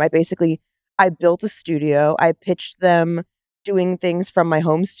from home. I built a studio. I pitched them doing things from my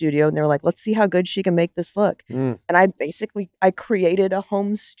home studio. And they were like, let's see how good she can make this look. And I created a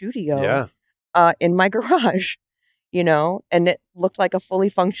home studio in my garage, and it looked like a fully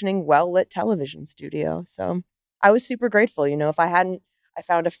functioning, well-lit television studio. So I was super grateful. I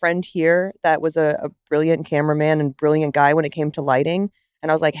found a friend here that was a brilliant cameraman and brilliant guy when it came to lighting.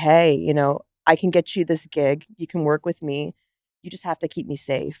 And I was like, hey, I can get you this gig. You can work with me. You just have to keep me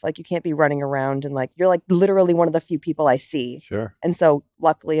safe. Like, you can't be running around and like, you're like literally one of the few people I see. Sure. And so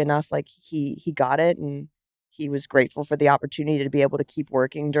luckily enough, like he got it and he was grateful for the opportunity to be able to keep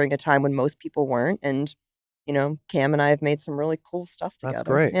working during a time when most people weren't. And, Cam and I have made some really cool stuff together. That's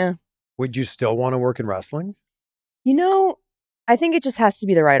great. Yeah. Would you still want to work in wrestling? I think it just has to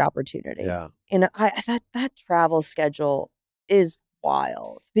be the right opportunity. Yeah. And that travel schedule is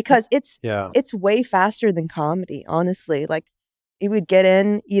wild because it's way faster than comedy, honestly. Like, You would get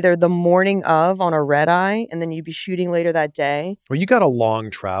in either the morning of on a red eye, and then you'd be shooting later that day. Well, you got a long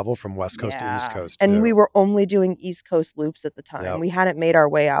travel from West Coast to East Coast, too. And we were only doing East Coast loops at the time. Yep. We hadn't made our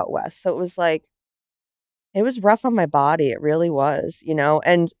way out west. So it was like, it was rough on my body. It really was,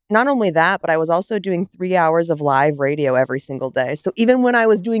 And not only that, but I was also doing 3 hours of live radio every single day. So even when I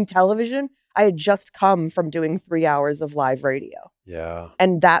was doing television, I had just come from doing 3 hours of live radio. Yeah.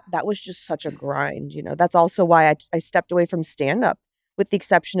 And that was just such a grind, That's also why I stepped away from stand-up, with the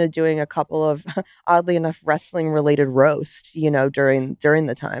exception of doing a couple of, oddly enough, wrestling-related roasts, during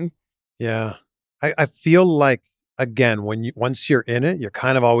the time. Yeah. I feel like, again, once you're in it, you're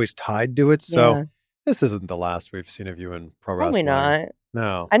kind of always tied to it. So Yeah. this isn't the last we've seen of you in pro Probably wrestling. not.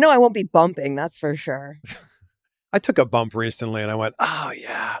 No. I know I won't be bumping, that's for sure. I took a bump recently and I went, oh,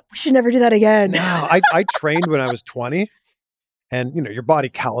 yeah. We should never do that again. No, I trained when I was 20 and, your body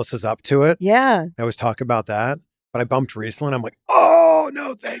calluses up to it. Yeah. I always talk about that. But I bumped recently and I'm like, oh,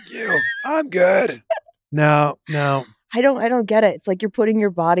 no, thank you. I'm good. No. I don't get it. It's like you're putting your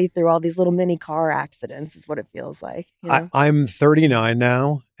body through all these little mini car accidents is what it feels like. I'm 39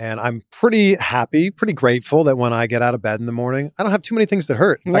 now, and I'm pretty happy, pretty grateful that when I get out of bed in the morning, I don't have too many things that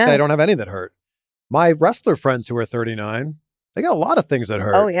hurt. In fact, I don't have any that hurt. My wrestler friends who are 39, they got a lot of things that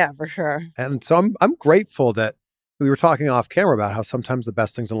hurt. Oh, yeah, for sure. And so I'm grateful that we were talking off camera about how sometimes the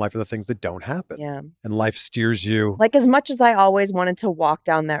best things in life are the things that don't happen. Yeah. And life steers you. Like, as much as I always wanted to walk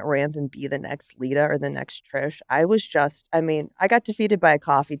down that ramp and be the next Lita or the next Trish, I got defeated by a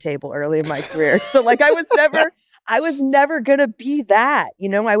coffee table early in my career. So like, I was never going to be that,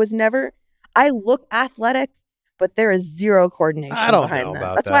 I look athletic, but there is zero coordination behind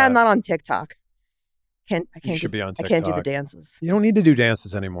that. That's why I'm not on TikTok. You should be on TikTok. I can't do the dances. You don't need to do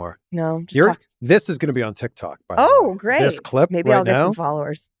dances anymore. No. This is going to be on TikTok, by the way. Oh, great. This clip Maybe right I'll get now, some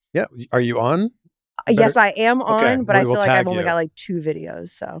followers. Yeah. Are you on? Yes, I am on, Okay, but I we feel will like I've tag only you. got like 2 videos.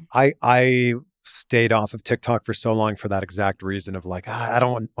 So I stayed off of TikTok for so long for that exact reason of like, I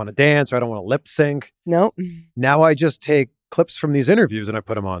don't want to dance or I don't want to lip sync. Nope. Now I just take clips from these interviews and I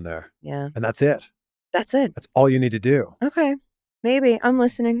put them on there. Yeah. And that's it. That's it. That's all you need to do. Okay. Maybe. I'm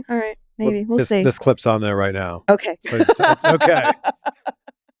listening. All right. Maybe. We'll see. This clip's on there right now. Okay. So it's okay.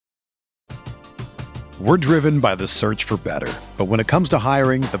 We're driven by the search for better. But when it comes to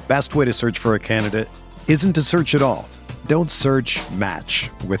hiring, the best way to search for a candidate isn't to search at all. Don't search, match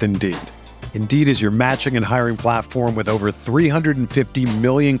with Indeed. Indeed is your matching and hiring platform with over 350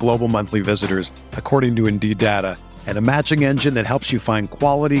 million global monthly visitors, according to Indeed data, and a matching engine that helps you find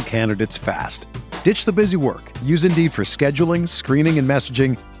quality candidates fast. Ditch the busy work. Use Indeed for scheduling, screening, and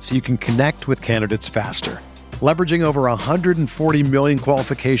messaging so you can connect with candidates faster. Leveraging over 140 million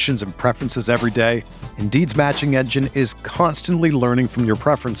qualifications and preferences every day, Indeed's matching engine is constantly learning from your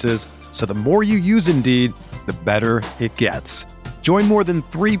preferences, so the more you use Indeed, the better it gets. Join more than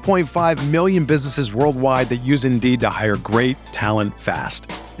 3.5 million businesses worldwide that use Indeed to hire great talent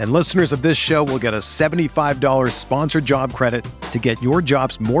fast. And listeners of this show will get a $75 sponsored job credit to get your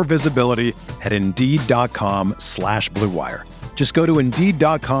jobs more visibility at Indeed.com/Blue Wire. Just go to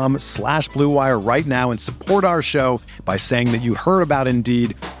Indeed.com/Blue Wire right now and support our show by saying that you heard about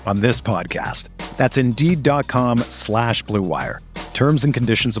Indeed on this podcast. That's Indeed.com/Blue Wire. Terms and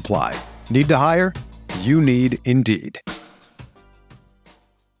conditions apply. Need to hire? You need Indeed.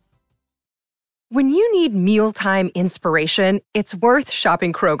 When you need mealtime inspiration, it's worth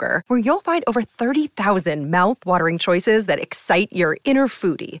shopping Kroger, where you'll find over 30,000 mouth-watering choices that excite your inner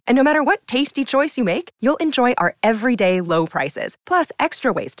foodie. And no matter what tasty choice you make, you'll enjoy our everyday low prices, plus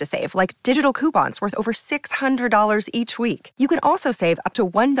extra ways to save, like digital coupons worth over $600 each week. You can also save up to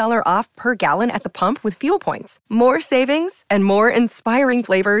 $1 off per gallon at the pump with fuel points. More savings and more inspiring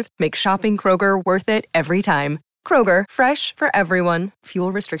flavors make shopping Kroger worth it every time. Kroger, fresh for everyone.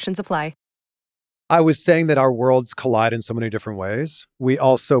 Fuel restrictions apply. I was saying that our worlds collide in so many different ways. We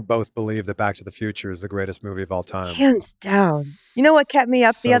also both believe that Back to the Future is the greatest movie of all time. Hands down. You know what kept me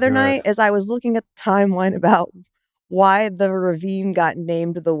up the So other good. night is I was looking at the timeline about why the ravine got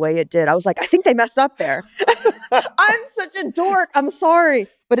named the way it did. I was like, I think they messed up there. I'm such a dork. I'm sorry.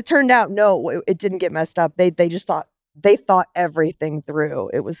 But it turned out, no, it didn't get messed up. They just thought everything through.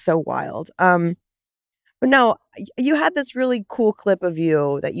 It was so wild. But no, you had this really cool clip of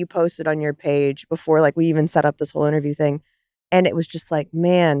you that you posted on your page before, like, we even set up this whole interview thing. And it was just like,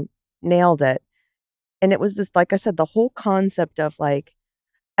 man, nailed it. And it was this, like I said, the whole concept of like,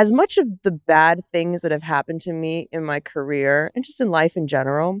 as much of the bad things that have happened to me in my career and just in life in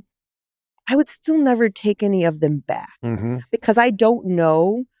general, I would still never take any of them back because I don't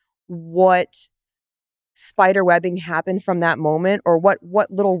know what spider webbing happened from that moment or what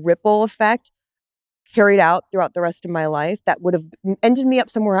little ripple effect carried out throughout the rest of my life that would have ended me up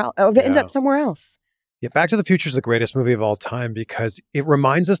somewhere else. Ended up somewhere else. Yeah, Back to the Future is the greatest movie of all time because it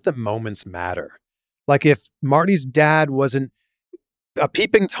reminds us that moments matter. Like if Marty's dad wasn't a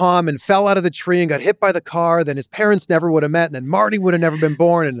peeping Tom and fell out of the tree and got hit by the car, then his parents never would have met, and then Marty would have never been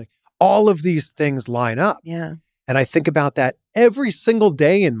born. And like, all of these things line up. Yeah. And I think about that every single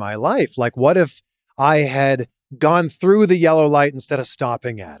day in my life. Like, what if I had gone through the yellow light instead of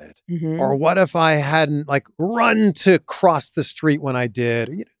stopping at it? Mm-hmm. Or what if I hadn't like run to cross the street when I did?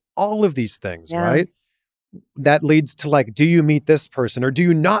 You know, all of these things, Yeah. right? That leads to like, do you meet this person or do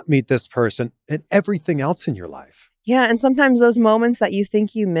you not meet this person, and everything else in your life? Yeah, and sometimes those moments that you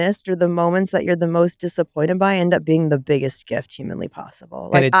think you missed or the moments that you're the most disappointed by end up being the biggest gift humanly possible.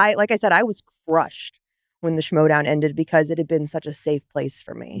 Like I said, I was crushed when the Schmodown ended because it had been such a safe place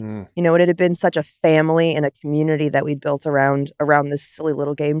for me. You know, it had been such a family and a community that we'd built around this silly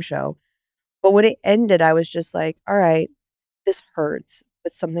little game show. But when it ended, I was just like, all right, this hurts,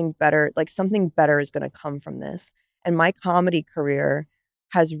 but something better is going to come from this. And my comedy career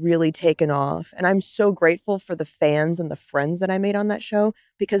has really taken off. And I'm so grateful for the fans and the friends that I made on that show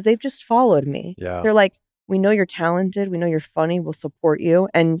because they've just followed me. Yeah. They're like, we know you're talented. We know you're funny. We'll support you.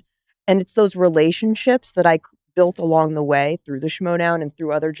 And it's those relationships that I built along the way through the Schmodown and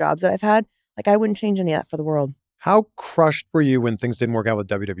through other jobs that I've had. Like, I wouldn't change any of that for the world. How crushed were you when things didn't work out with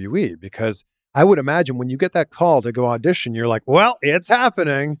WWE? Because I would imagine when you get that call to go audition, you're like, well, it's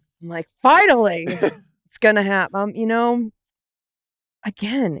happening. I'm like, finally, it's going to happen. You know,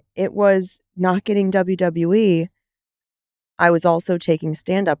 again, it was not getting WWE. I was also taking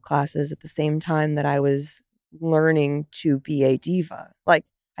stand-up classes at the same time that I was learning to be a diva. Like,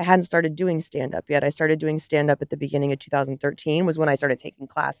 I hadn't started doing stand-up yet. I started doing stand-up at the beginning of 2013 was when I started taking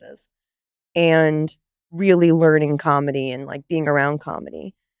classes and really learning comedy and like being around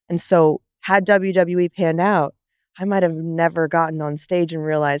comedy. And so had WWE panned out, I might have never gotten on stage and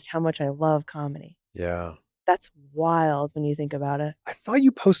realized how much I love comedy. Yeah. That's wild when you think about it. I saw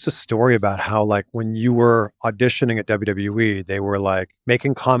you post a story about how like when you were auditioning at WWE, they were like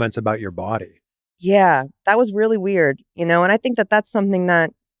making comments about your body. Yeah, that was really weird, you know, and I think that that's something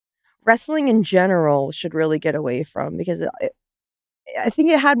that wrestling in general should really get away from because I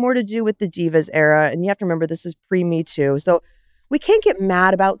think it had more to do with the Divas era. And you have to remember, this is pre-Me Too. So we can't get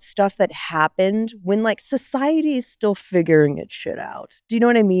mad about stuff that happened when like society is still figuring its shit out. Do you know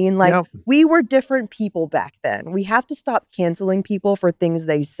what I mean? Like we were different people back then. We have to stop canceling people for things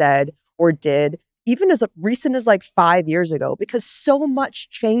they said or did, even as recent as like 5 years ago, because so much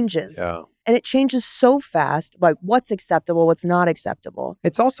changes. Yeah. And it changes so fast, like what's acceptable, what's not acceptable.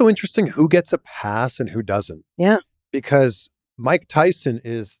 It's also interesting who gets a pass and who doesn't. Yeah. Because Mike Tyson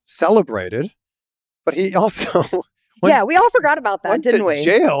is celebrated, but he also we all forgot about that, went didn't to we?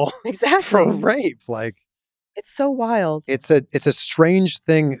 jail Exactly. for rape. Like it's so wild. it's a strange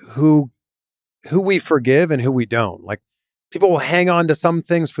thing who we forgive and who we don't. Like people will hang on to some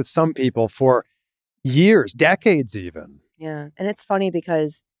things with some people for years, decades even. Yeah. And it's funny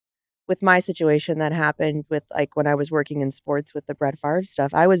because with my situation that happened with like when I was working in sports with the Brett Favre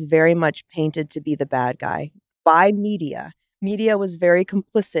stuff, I was very much painted to be the bad guy by media. Media was very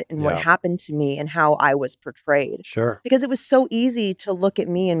complicit in what happened to me and how I was portrayed. Sure. Because it was so easy to look at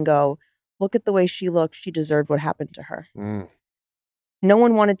me and go, look at the way she looked. She deserved what happened to her. No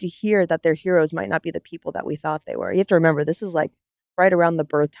one wanted to hear that their heroes might not be the people that we thought they were. You have to remember, this is like right around the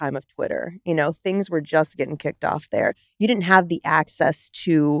birth time of Twitter. You know, things were just getting kicked off there. You didn't have the access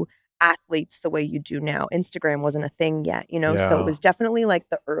to athletes the way you do now. Instagram wasn't a thing yet, you know? So it was definitely like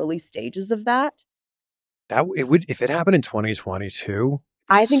the early stages of that. That it would, if it happened in 2022.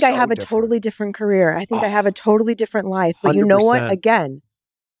 I think I have a totally different career. I think I have a totally different life. But you know what? 100%. Again,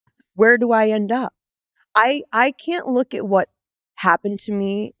 where do I end up? I can't look at what happened to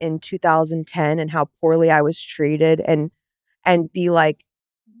me in 2010 and how poorly I was treated and be like,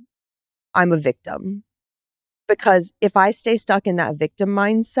 I'm a victim. Because if I stay stuck in that victim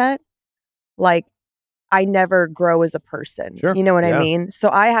mindset, like I never grow as a person. Sure. You know what I mean? So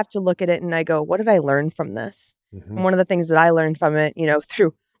I have to look at it and I go, what did I learn from this? And one of the things that I learned from it, you know,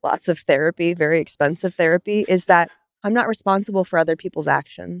 through lots of therapy, very expensive therapy, is that I'm not responsible for other people's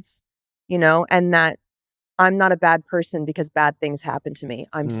actions, you know, and that I'm not a bad person because bad things happen to me.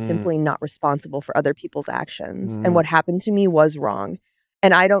 I'm simply not responsible for other people's actions. And what happened to me was wrong.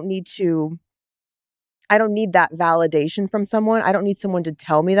 And I don't need that validation from someone. I don't need someone to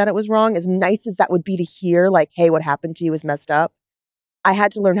tell me that it was wrong. As nice as that would be to hear, like, hey, what happened to you was messed up. I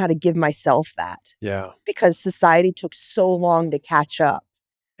had to learn how to give myself that. Yeah. Because society took so long to catch up.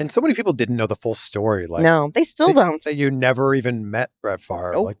 And so many people didn't know the full story. Like, No, they still don't. that you never even met Brett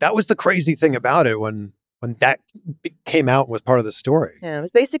Favre. Nope. Like, that was the crazy thing about it when that came out and was part of the story. Yeah, it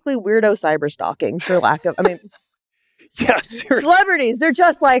was basically weirdo cyber stalking for lack of, I mean, Yeah, seriously. celebrities, they're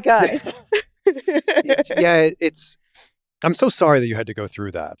just like us. I'm so sorry that you had to go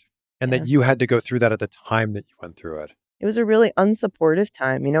through that and that you had to go through that at the time that you went through it. It was a really unsupportive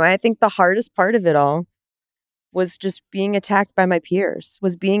time. I think the hardest part of it all was just being attacked by my peers,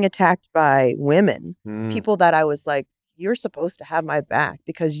 was being attacked by women, people that I was like, you're supposed to have my back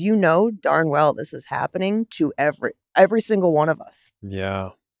because you know darn well this is happening to every single one of us.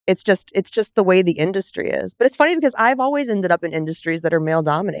 Yeah. It's just the way the industry is. But it's funny because I've always ended up in industries that are male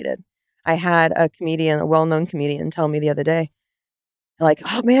dominated. I had a well-known comedian tell me the other day, like,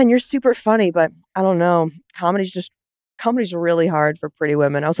 oh man, you're super funny, but I don't know. Comedy's really hard for pretty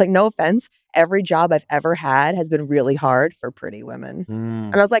women. I was like, no offense. Every job I've ever had has been really hard for pretty women.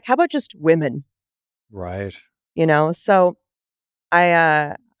 And I was like, how about just women? Right. So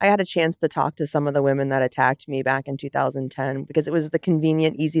I had a chance to talk to some of the women that attacked me back in 2010 because it was the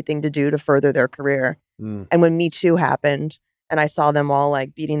convenient, easy thing to do to further their career. And when Me Too happened and I saw them all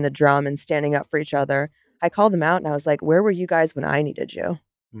like beating the drum and standing up for each other, I called them out and I was like, where were you guys when I needed you?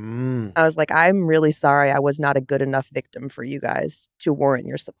 I was like, I'm really sorry I was not a good enough victim for you guys to warrant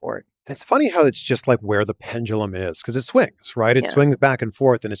your support. It's funny how it's just like where the pendulum is because it swings, right? It swings back and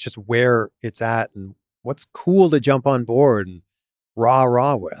forth and it's just where it's at and what's cool to jump on board and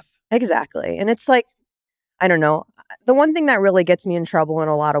rah with. Exactly. And it's like, I don't know. The one thing that really gets me in trouble in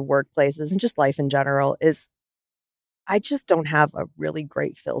a lot of workplaces and just life in general is I just don't have a really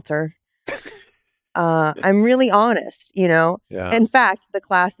great filter. I'm really honest, Yeah. In fact, the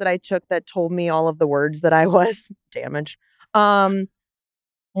class that I took that told me all of the words that I was damaged. One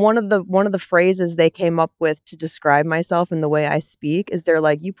of the phrases they came up with to describe myself and the way I speak is they're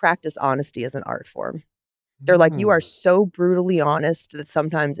like, you practice honesty as an art form. They're like, you are so brutally honest that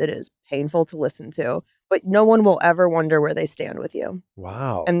sometimes it is painful to listen to, but no one will ever wonder where they stand with you.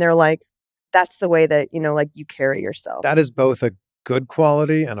 Wow. And they're like, that's the way that, like you carry yourself. That is both a good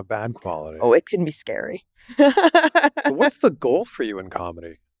quality and a bad quality. Oh, it can be scary. So what's the goal for you in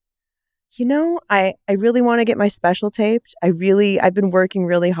comedy? I really want to get my special taped. I've been working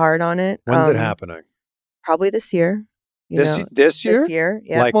really hard on it. When's it happening? Probably this year. This year? This year,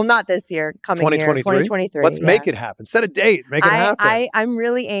 yeah. Like well, not this year. Coming 2023? year, 2023. Let's make it happen. Set a date. Make it happen. I'm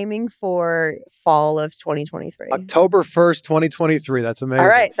really aiming for fall of 2023. October 1st, 2023. That's amazing. All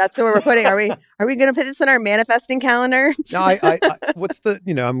right, that's what we're putting. Are we going to put this in our manifesting calendar? No, I what's the?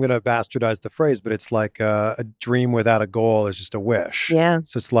 I'm going to bastardize the phrase, but it's like a dream without a goal is just a wish. Yeah.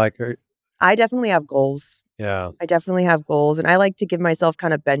 So it's like. I definitely have goals. Yeah. I definitely have goals, and I like to give myself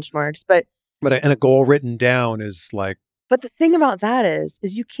kind of benchmarks, but a goal written down is like. But the thing about that is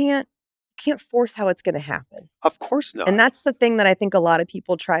you can't force how it's going to happen. Of course not. And that's the thing that I think a lot of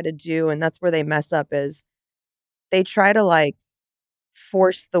people try to do, and that's where they mess up is they try to like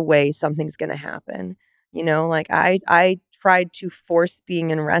force the way something's going to happen. Like I tried to force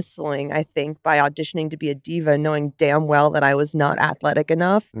being in wrestling, I think, by auditioning to be a diva, knowing damn well that I was not athletic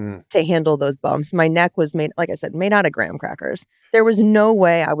enough to handle those bumps. My neck was made, like I said, made out of graham crackers. There was no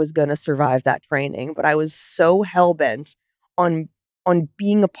way I was going to survive that training, but I was so hell-bent on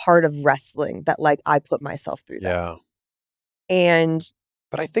being a part of wrestling that like I put myself through that. Yeah.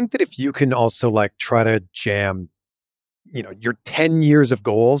 But I think that if you can also like try to jam, your 10 years of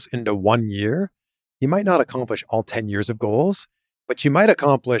goals into 1 year, you might not accomplish all 10 years of goals, but you might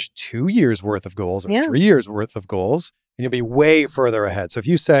accomplish 2 years worth of goals or 3 years worth of goals, and you'll be way further ahead. So if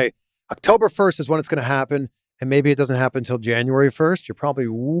you say October 1st is when it's going to happen, and maybe it doesn't happen until January 1st, you're probably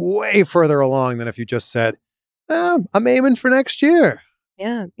way further along than if you just said, I'm aiming for next year.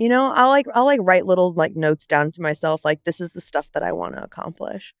 Yeah. I'll write little like notes down to myself, like this is the stuff that I want to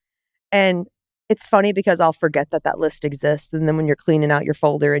accomplish. And it's funny because I'll forget that list exists. And then when you're cleaning out your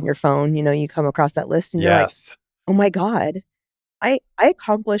folder in your phone, you come across that list and you're like, oh my God, I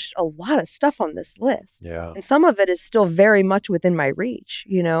accomplished a lot of stuff on this list. Yeah. And some of it is still very much within my reach,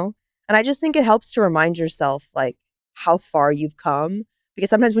 And I just think it helps to remind yourself like how far you've come. Because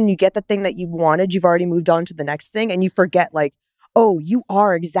sometimes when you get the thing that you wanted, you've already moved on to the next thing and you forget like, oh, you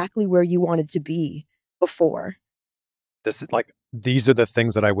are exactly where you wanted to be before. This is like, these are the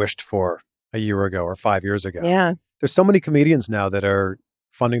things that I wished for a year ago or 5 years ago. Yeah. There's so many comedians now that are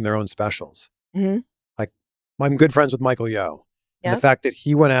funding their own specials. Mm-hmm. Like I'm good friends with Michael Yo. Yeah. And the fact that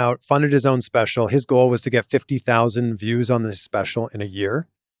he went out, funded his own special, his goal was to get 50,000 views on this special in a year.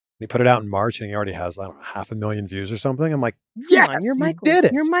 He put it out in March and he already has, 500,000 views or something. I'm like, yes, you're Michael, did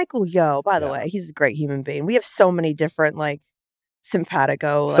it. You're Michael Yo, by the way. He's a great human being. We have so many different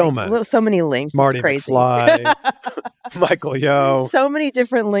simpatico. So like, many. so many links. Marty it's crazy. McFly, Michael Yo. So many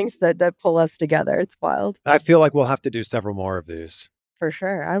different links that pull us together. It's wild. I feel like we'll have to do several more of these. For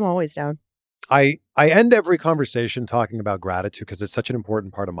sure. I'm always down. I end every conversation talking about gratitude because it's such an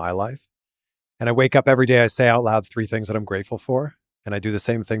important part of my life. And I wake up every day, I say out loud 3 things that I'm grateful for. And I do the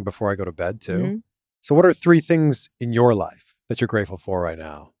same thing before I go to bed too. Mm-hmm. So what are 3 things in your life that you're grateful for right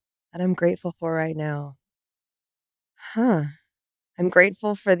now? That I'm grateful for right now. I'm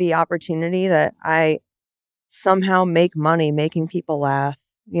grateful for the opportunity that I somehow make money making people laugh.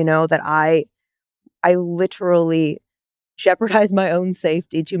 That I literally jeopardize my own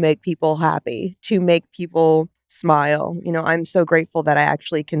safety to make people happy, to make people smile. I'm so grateful that I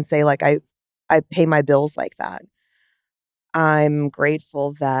actually can say like I pay my bills like that. I'm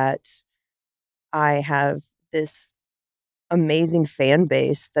grateful that I have this amazing fan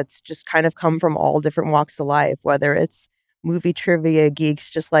base that's just kind of come from all different walks of life, whether it's movie trivia geeks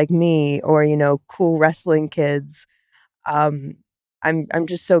just like me or, cool wrestling kids. I'm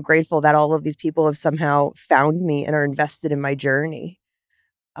just so grateful that all of these people have somehow found me and are invested in my journey.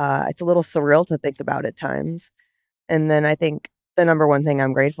 It's a little surreal to think about at times. And then I think the number one thing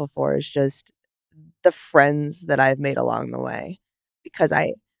I'm grateful for is just the friends that I've made along the way, because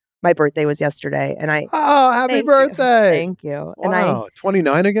my birthday was yesterday and Oh, happy birthday. Thank you. Wow,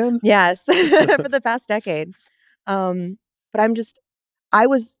 29 again? Yes, for the past decade. But I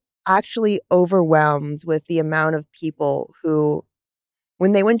was actually overwhelmed with the amount of people who,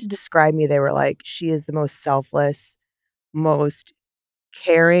 when they went to describe me, they were like, she is the most selfless, most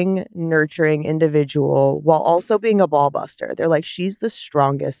caring, nurturing individual while also being a ball buster. They're like, she's the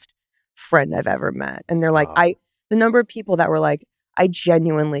strongest friend I've ever met. And they're like, Wow. the number of people that were like, I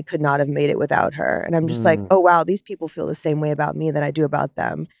genuinely could not have made it without her. And I'm just like, oh, wow, these people feel the same way about me that I do about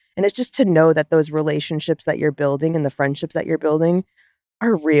them. And it's just to know that those relationships that you're building and the friendships that you're building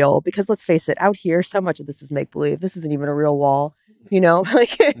are real. Because let's face it, out here, so much of this is make believe. This isn't even a real wall, like,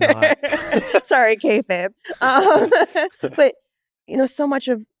 sorry, kayfabe. But, so much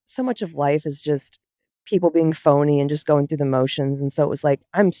of life is just people being phony and just going through the motions. And so it was like,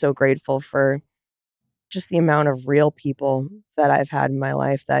 I'm so grateful for just the amount of real people that I've had in my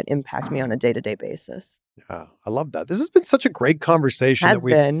life that impact me on a day-to-day basis. Yeah, I love that. This has been such a great conversation Has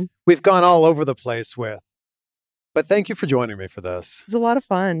we've gone all over the place with. But thank you for joining me for this. It's a lot of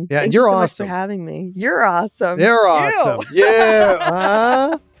fun. Yeah, Thank you're you so awesome. much for having me. You're awesome. You're awesome.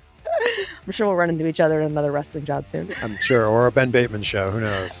 Yeah. I'm sure we'll run into each other in another wrestling job soon. I'm sure. Or a Ben Bateman show. Who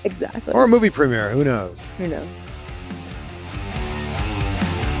knows? Exactly. Or a movie premiere. Who knows? Who knows?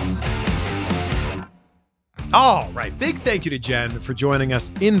 All right. Big thank you to Jen for joining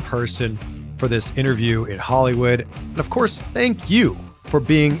us in person for this interview in Hollywood. And of course, thank you for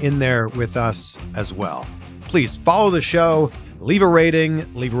being in there with us as well. Please follow the show, leave a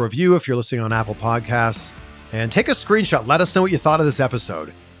rating, leave a review if you're listening on Apple Podcasts, and take a screenshot. Let us know what you thought of this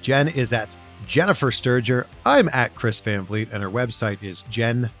episode. Jen is at Jennifer Sturger. I'm at Chris Van Vliet, and her website is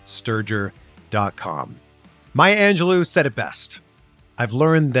jensturger.com. Maya Angelou said it best. I've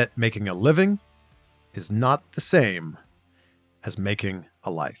learned that making a living is not the same as making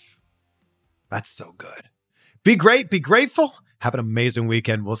a life. That's so good. Be great, be grateful. Have an amazing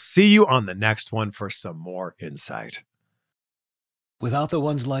weekend. We'll see you on the next one for some more insight. Without the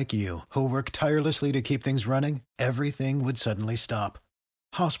ones like you, who work tirelessly to keep things running, everything would suddenly stop.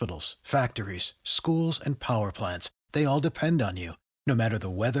 Hospitals, factories, schools, and power plants, they all depend on you. No matter the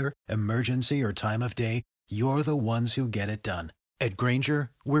weather, emergency, or time of day, you're the ones who get it done. At Grainger,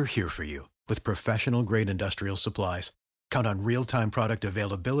 we're here for you with professional-grade industrial supplies. Count on real-time product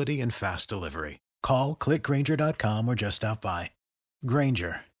availability and fast delivery. Call, click Grainger.com, or just stop by.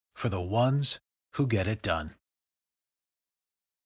 Grainger, for the ones who get it done.